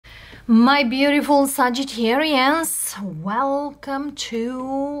My beautiful Sagittarians, welcome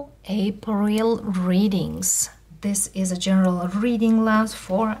to April readings. This is a general reading, loves,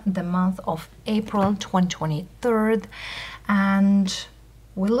 for the month of April 2023, and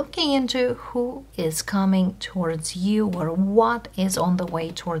we're looking into who is coming towards you or what is on the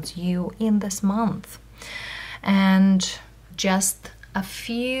way towards you in this month. And just a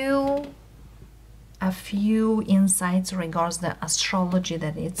few insights regards the astrology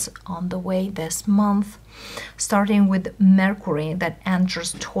that it's on the way this month, starting with Mercury that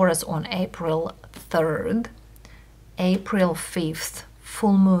enters Taurus on April 3rd, April 5th,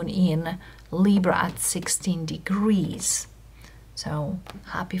 full moon in Libra at 16 degrees. So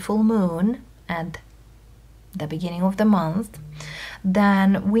happy full moon at the beginning of the month.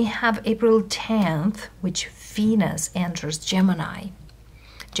 Then we have April 10th, which Venus enters Gemini.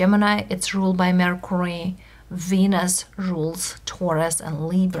 Gemini, it's ruled by Mercury. Venus rules Taurus and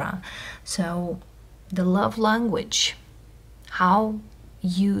Libra. So the love language, how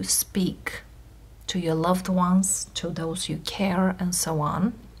you speak to your loved ones, to those you care, and so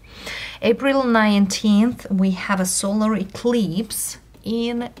on. April 19th, we have a solar eclipse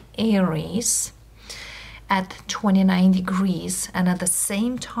in Aries at 29 degrees, and at the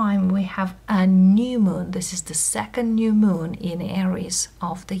same time we have a new moon. This is the second new moon in Aries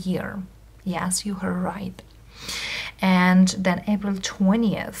of the year. Yes, you heard right. And then April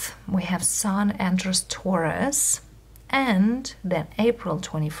 20th we have Sun enters Taurus, and then April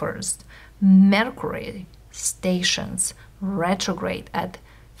 21st Mercury stations retrograde at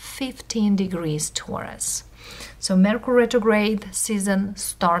 15 degrees Taurus. So Mercury retrograde season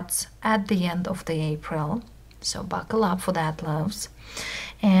starts at the end of the April. So buckle up for that, loves.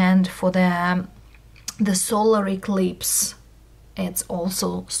 And for the solar eclipse, it's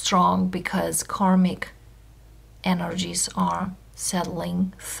also strong because karmic energies are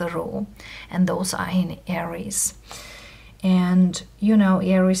settling through, and those are in Aries. And you know,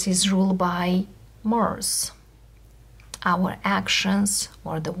 Aries is ruled by Mars. Our actions,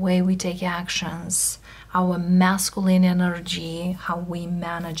 or the way we take actions, our masculine energy, how we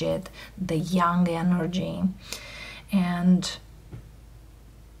manage it, the yang energy. And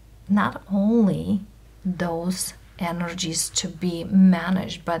not only those energies to be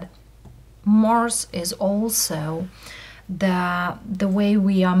managed, but Mars is also the way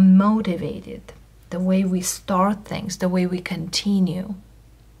we are motivated, the way we start things, the way we continue.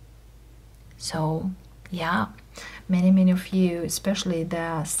 So yeah, many of you, especially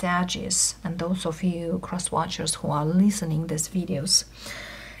the Sagittarius and those of you cross-watchers who are listening these videos,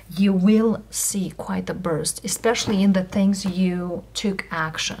 you will see quite a burst, especially in the things you took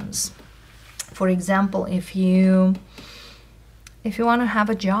actions. For example, if you want to have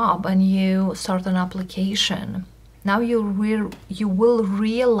a job and you start an application, now you will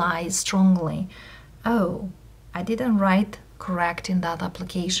realize strongly, oh, I didn't write correct in that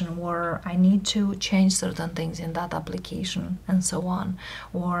application, or I need to change certain things in that application, and so on.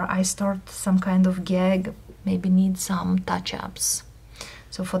 Or I start some kind of gig, maybe need some touch-ups.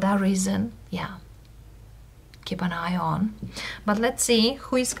 So for that reason, yeah, keep an eye on. But let's see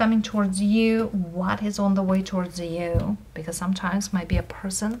who is coming towards you, what is on the way towards you, because sometimes might be a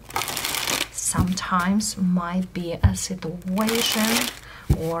person, sometimes might be a situation,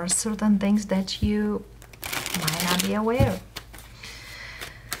 or certain things that you might not be aware.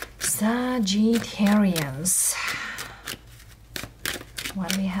 Sagittarians,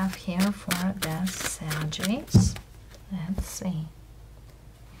 what we have here for the Sagittarius? Let's see.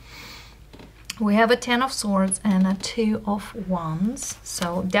 We have a 10 of Swords and a 2 of Wands.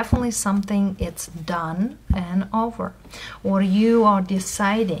 So definitely something it's done and over, or you are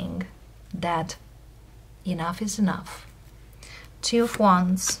deciding that enough is enough. 2 of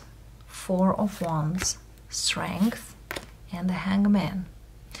Wands, 4 of Wands, Strength, and the Hangman.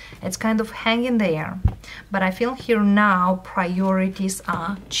 It's kind of hanging there, but I feel here now priorities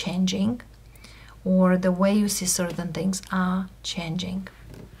are changing, or the way you see certain things are changing,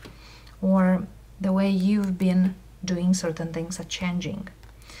 or the way you've been doing certain things are changing.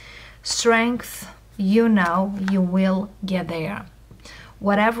 Strength, you know you will get there.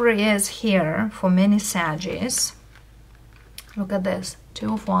 Whatever it is here for many Sagittarius, look at this,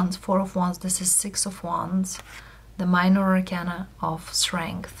 2 of Wands, 4 of Wands, this is 6 of Wands, the minor arcana of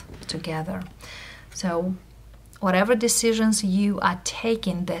Strength together. So whatever decisions you are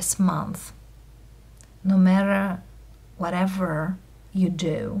taking this month, no matter whatever you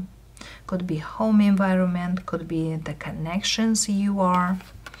do, could be home environment, could be the connections you are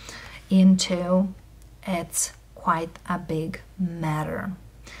into, it's quite a big matter.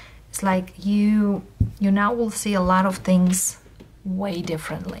 It's like you now will see a lot of things way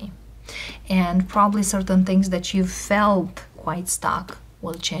differently. And probably certain things that you felt quite stuck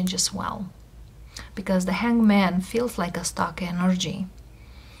will change as well. Because the Hangman feels like a stuck energy,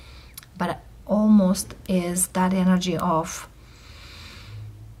 but almost is that energy of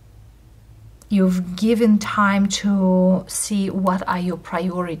you've given time to see what are your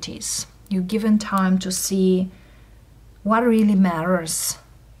priorities. You've given time to see what really matters,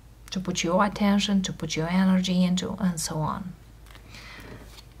 to put your attention, to put your energy into, and so on.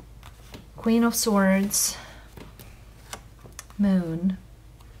 Queen of Swords, Moon,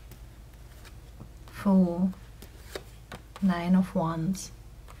 Fool, Nine of Wands,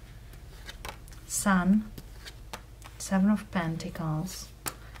 Sun, Seven of Pentacles,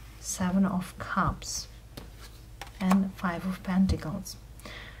 Seven of Cups, and Five of Pentacles.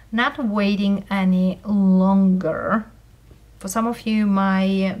 Not waiting any longer. For some of you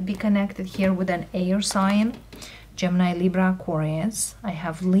might be connected here with an air sign, Gemini, Libra, Aquarius. I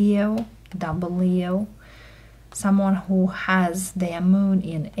have Leo, double Leo, someone who has their moon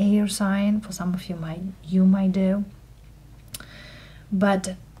in air sign. For some of you might do.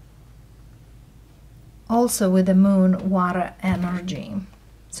 But also with the moon, water energy.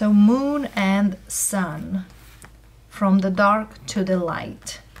 So moon and sun, from the dark to the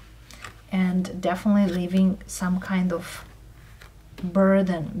light, and definitely leaving some kind of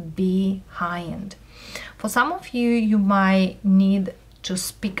burden behind. For some of you, you might need to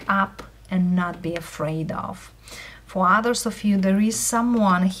speak up and not be afraid of. For others of you, there is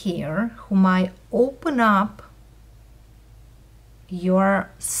someone here who might open up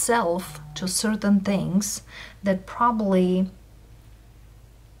yourself to certain things that probably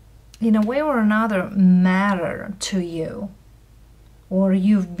in a way or another matter to you, or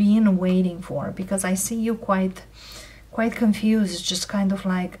you've been waiting for, because I see you quite confused. It's just kind of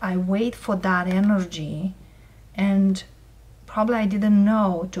like, I wait for that energy, and probably I didn't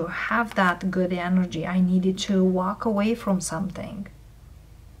know to have that good energy I needed to walk away from something.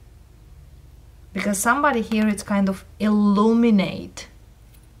 Because somebody here is kind of illuminate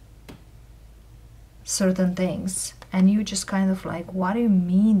certain things, and you just kind of like, what do you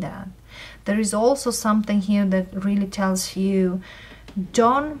mean that? There is also something here that really tells you,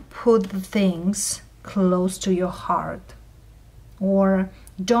 don't put the things close to your heart, or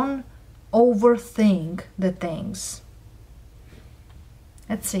don't overthink the things.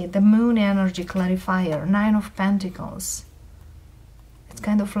 Let's see, the moon energy clarifier, Nine of Pentacles. It's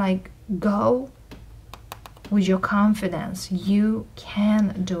kind of like, go with your confidence. You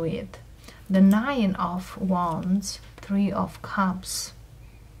can do it. The Nine of Wands, Three of Cups.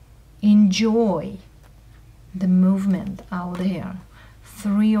 Enjoy the movement out there.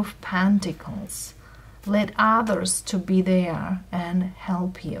 Three of Pentacles. Let others to be there and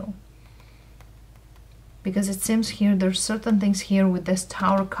help you. Because it seems here there's certain things here with this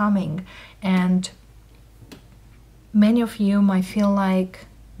Tower coming, and many of you might feel like,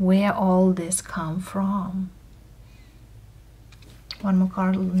 where all this come from? One more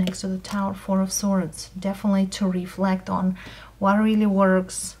card next to the Tower, Four of Swords. Definitely to reflect on what really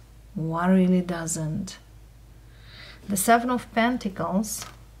works, what really doesn't. The Seven of Pentacles,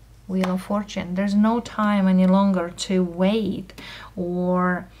 Wheel of Fortune. There's no time any longer to wait,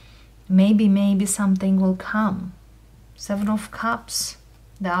 or maybe something will come. Seven of Cups,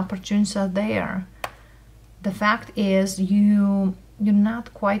 the opportunities are there. The fact is you're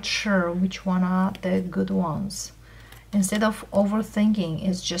not quite sure which one are the good ones. Instead of overthinking,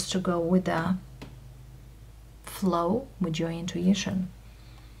 it's just to go with the flow, with your intuition.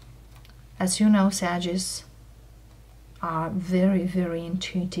 As you know, Sagittarius are very, very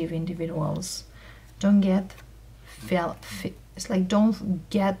intuitive individuals. Don't get it's like, don't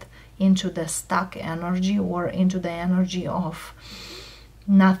get into the stuck energy or into the energy of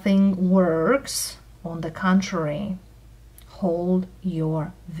nothing works. On the contrary, hold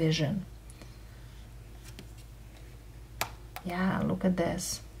your vision. Yeah, look at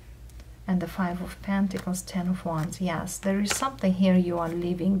this. And the Five of Pentacles, Ten of Wands. Yes, there is something here you are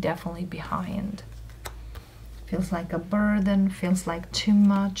leaving definitely behind. Feels like a burden, feels like too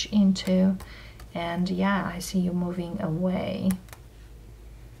much into. And yeah, I see you moving away.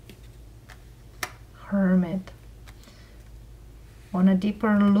 Hermit. On a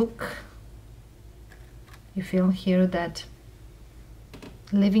deeper look, you feel here that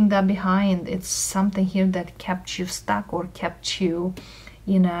leaving that behind, it's something here that kept you stuck or kept you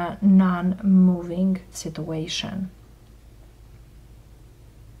in a non-moving situation.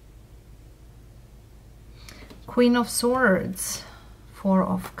 Queen of Swords, Four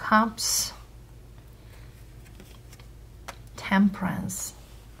of Cups, Temperance,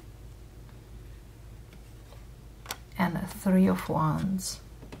 and Three of Wands.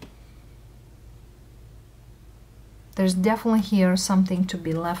 There's definitely here something to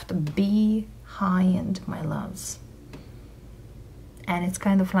be left behind, my loves. And it's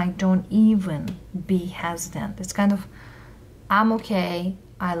kind of like, don't even be hesitant. It's kind of, I'm okay,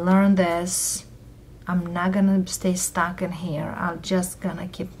 I learned this, I'm not gonna stay stuck in here, I'm just gonna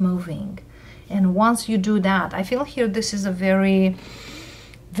keep moving. And once you do that, I feel here this is a very,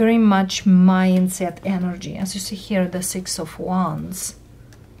 very much mindset energy. As you see here, the Six of Wands.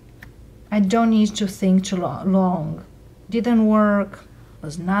 I don't need to think too long. Didn't work,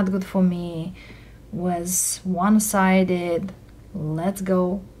 was not good for me, was one-sided, let's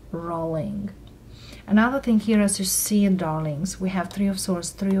go rolling. Another thing here, as you see, darlings, we have Three of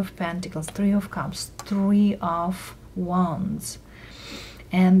Swords, Three of Pentacles, Three of Cups, Three of Wands.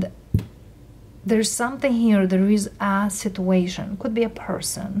 And there's something here, there is a situation, could be a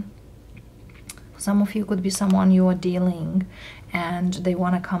person. Some of you could be someone you are dealing and they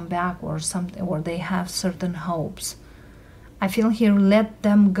want to come back or something, or they have certain hopes. I feel here, let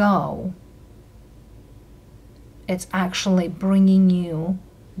them go. It's actually bringing you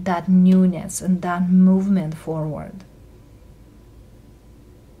that newness and that movement forward.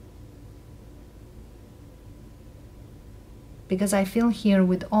 Because I feel here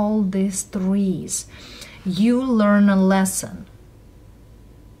with all these threes, you learn a lesson.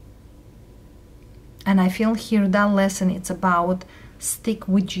 And I feel here that lesson, it's about stick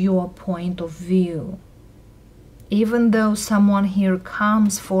with your point of view. Even though someone here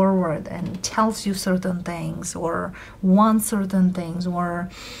comes forward and tells you certain things or wants certain things or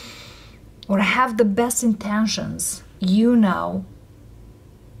have the best intentions, you know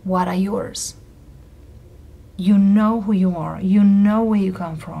what are yours. You know who you are. You know where you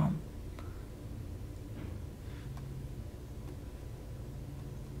come from.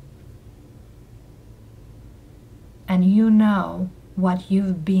 And you know what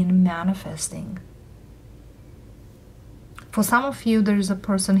you've been manifesting. For some of you, there is a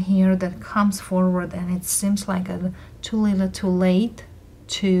person here that comes forward and it seems like too little too late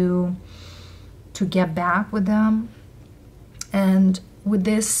to get back with them. And with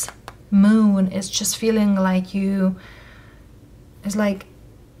this moon, it's just feeling like it's like,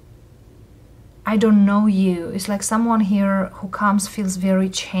 I don't know you. It's like someone here who comes feels very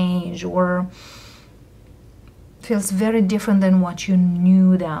changed or feels very different than what you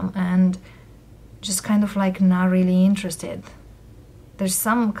knew them, and just kind of like not really interested. There's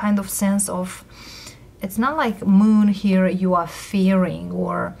some kind of sense of, it's not like moon here you are fearing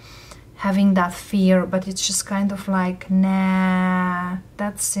or having that fear, but it's just kind of like, nah,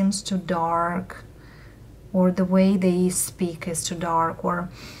 that seems too dark, or the way they speak is too dark, or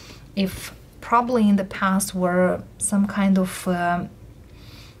if probably in the past were some kind of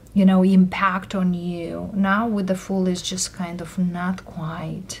impact on you. Now with the Fool is just kind of not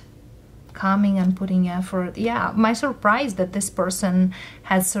quite coming and putting effort. Yeah, my surprise that this person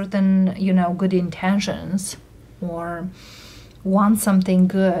has certain, good intentions or wants something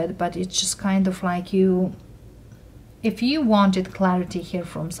good, but it's just kind of like if you wanted clarity here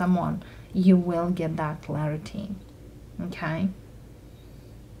from someone, you will get that clarity, okay?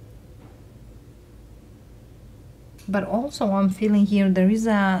 But also I'm feeling here there is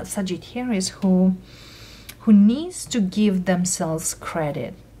a Sagittarius who needs to give themselves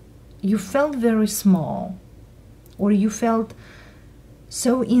credit. You felt very small, or you felt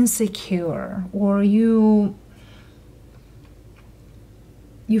so insecure, or you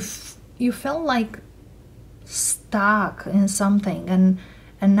felt like stuck in something,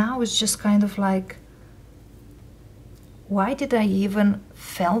 and now it's just kind of like, why did I even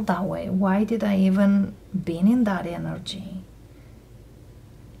felt that way? Why did I even been in that energy?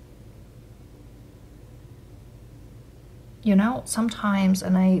 Sometimes,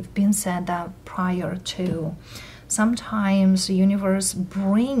 and I've been said that prior to, sometimes the universe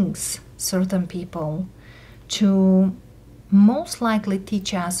brings certain people to most likely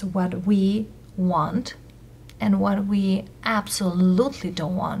teach us what we want and what we absolutely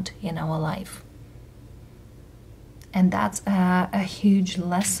don't want in our life. And that's a huge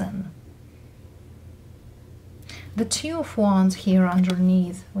lesson. The Two of Wands here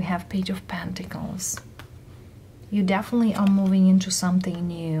underneath, we have Page of Pentacles. You definitely are moving into something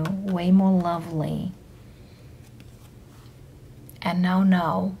new, way more lovely. And now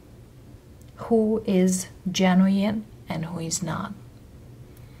know who is genuine and who is not.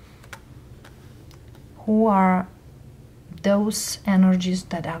 Who are those energies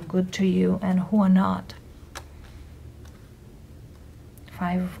that are good to you and who are not.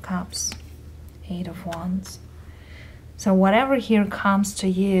 Five of Cups, Eight of Wands. So whatever here comes to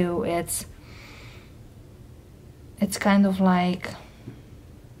you, it's kind of like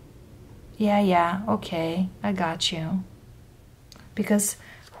Yeah, okay, I got you. Because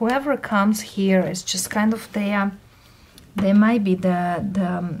whoever comes here is just kind of they might be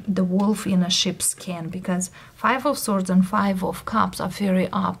the wolf in a sheep's skin, because Five of Swords and Five of Cups are very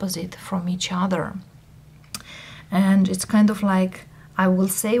opposite from each other. And it's kind of like, I will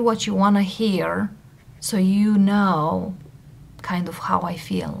say what you want to hear, so you know kind of how I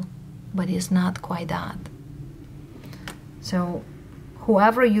feel, but it's not quite that. So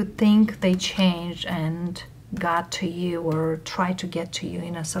whoever you think they changed and got to you or tried to get to you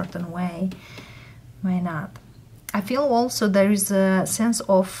in a certain way, might not. I feel also there is a sense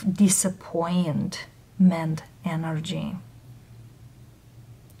of disappointment energy.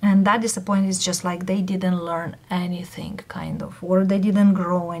 And that disappointment is just like they didn't learn anything, kind of, or they didn't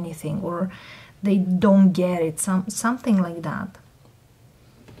grow anything, or they don't get it, something like that.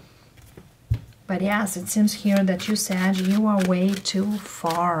 But yes, it seems here that you, Sag, you are way too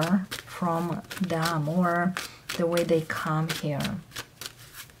far from them or the way they come here.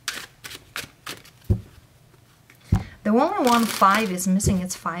 The only one 5 is missing,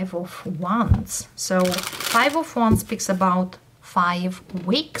 it's 5 of Wands. So 5 of Wands speaks about 5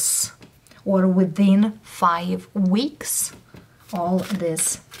 weeks or within 5 weeks. All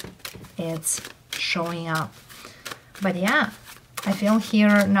this it's showing up. But yeah, I feel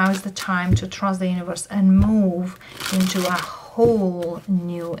here now is the time to trust the universe and move into a whole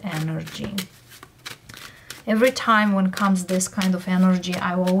new energy. Every time when comes this kind of energy,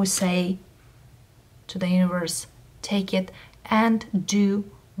 I will always say to the universe, take it and do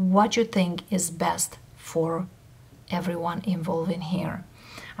what you think is best for everyone involved in here.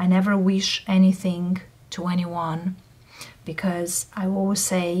 I never wish anything to anyone, because I always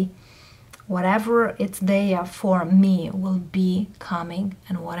say whatever it's there for me will be coming,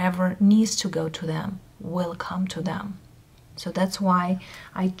 and whatever needs to go to them will come to them. So that's why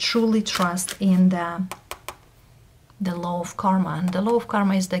I truly trust in the law of karma. And the law of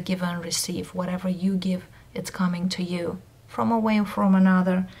karma is the give and receive. Whatever you give, it's coming to you from a way or from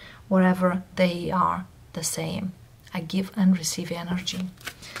another, wherever they are the same. I give and receive energy.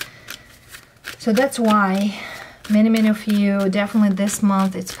 So that's why many of you, definitely this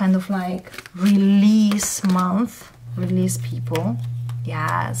month, it's kind of like release month. Release people.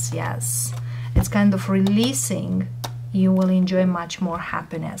 Yes. It's kind of releasing. You will enjoy much more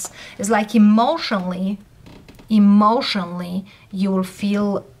happiness. It's like emotionally, you will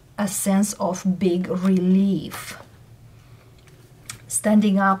feel a sense of big relief.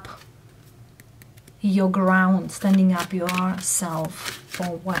 Standing up your ground, standing up yourself for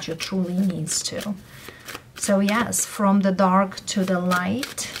what you truly needs to. So yes, from the dark to the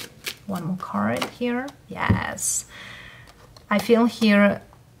light. One more card here. Yes. I feel here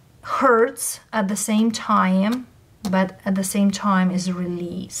hurts at the same time, but at the same time is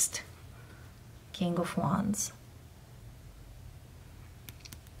released. King of Wands.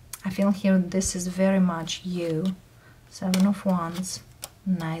 I feel here this is very much you. 7 of Wands,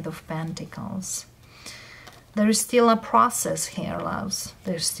 Knight of Pentacles. There is still a process here, loves.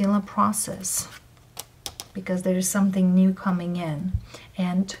 There's still a process, because there is something new coming in.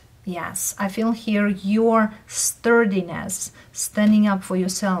 And yes, I feel here your sturdiness, standing up for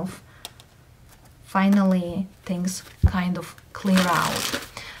yourself. Finally, things kind of clear out.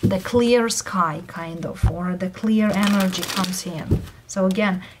 The clear sky, kind of, or the clear energy comes in. So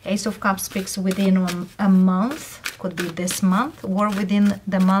again, Ace of Cups speaks within a month, could be this month, or within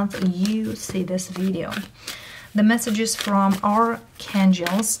the month you see this video. The messages from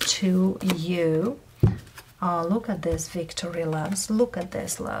archangels to you. Oh, look at this, victory, loves. Look at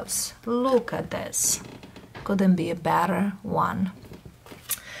this, loves. Look at this. Couldn't be a better one.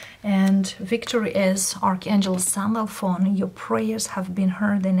 And victory is Archangel Sandalphon. Your prayers have been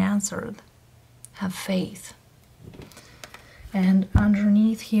heard and answered. Have faith. And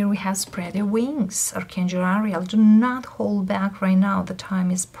underneath here we have spread your wings, Archangel Ariel. Do not hold back right now. The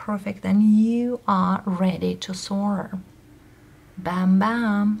time is perfect and you are ready to soar. Bam,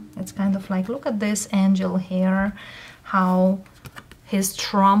 bam. It's kind of like, look at this angel here, how his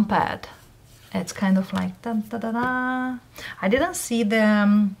trumpet, it's kind of like da da da da. I didn't see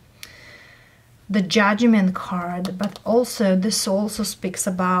the judgment card, but also this also speaks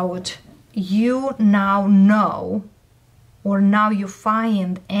about you now know, or now you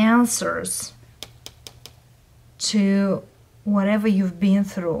find answers to whatever you've been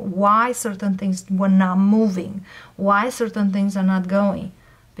through, why certain things were not moving, why certain things are not going,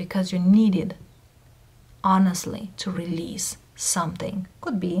 because you needed, honestly, to release something.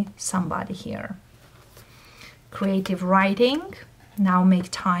 Could be somebody here. Creative writing. Now make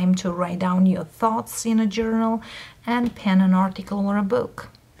time to write down your thoughts in a journal and pen an article or a book.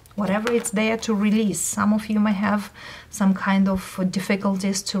 Whatever it's there to release. Some of you may have some kind of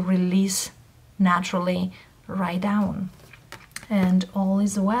difficulties to release naturally. Write down. And all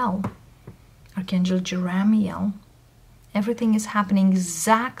is well. Archangel Jeremiel. Everything is happening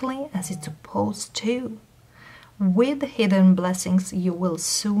exactly as it's supposed to. With hidden blessings, you will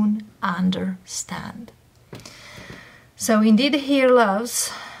soon understand. So indeed here,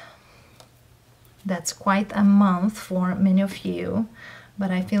 loves, that's quite a month for many of you. But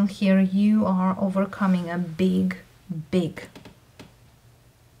I feel here you are overcoming a big, big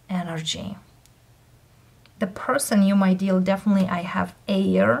energy. The person you might deal, definitely I have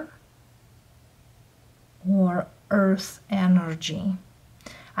air or earth energy.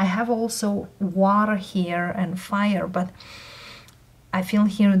 I have also water here and fire, but I feel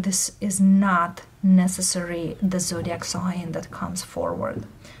here this is not necessarily the zodiac sign that comes forward.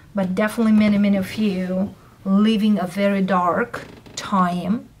 But definitely many of you living a very dark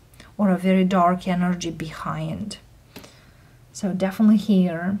time or a very dark energy behind. So definitely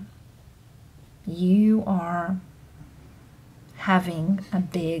here you are having a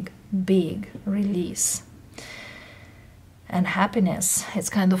big release and happiness. It's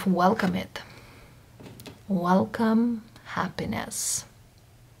kind of welcome it. Welcome happiness.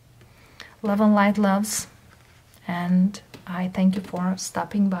 Love and light, loves, and I thank you for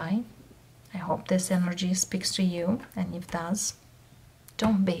stopping by. I hope this energy speaks to you, and if it does,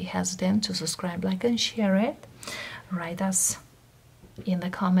 don't be hesitant to subscribe, like, and share it. Write us in the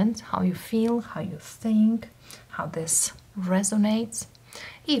comments how you feel, how you think, how this resonates,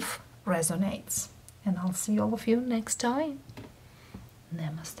 if resonates. And I'll see all of you next time.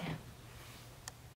 Namaste.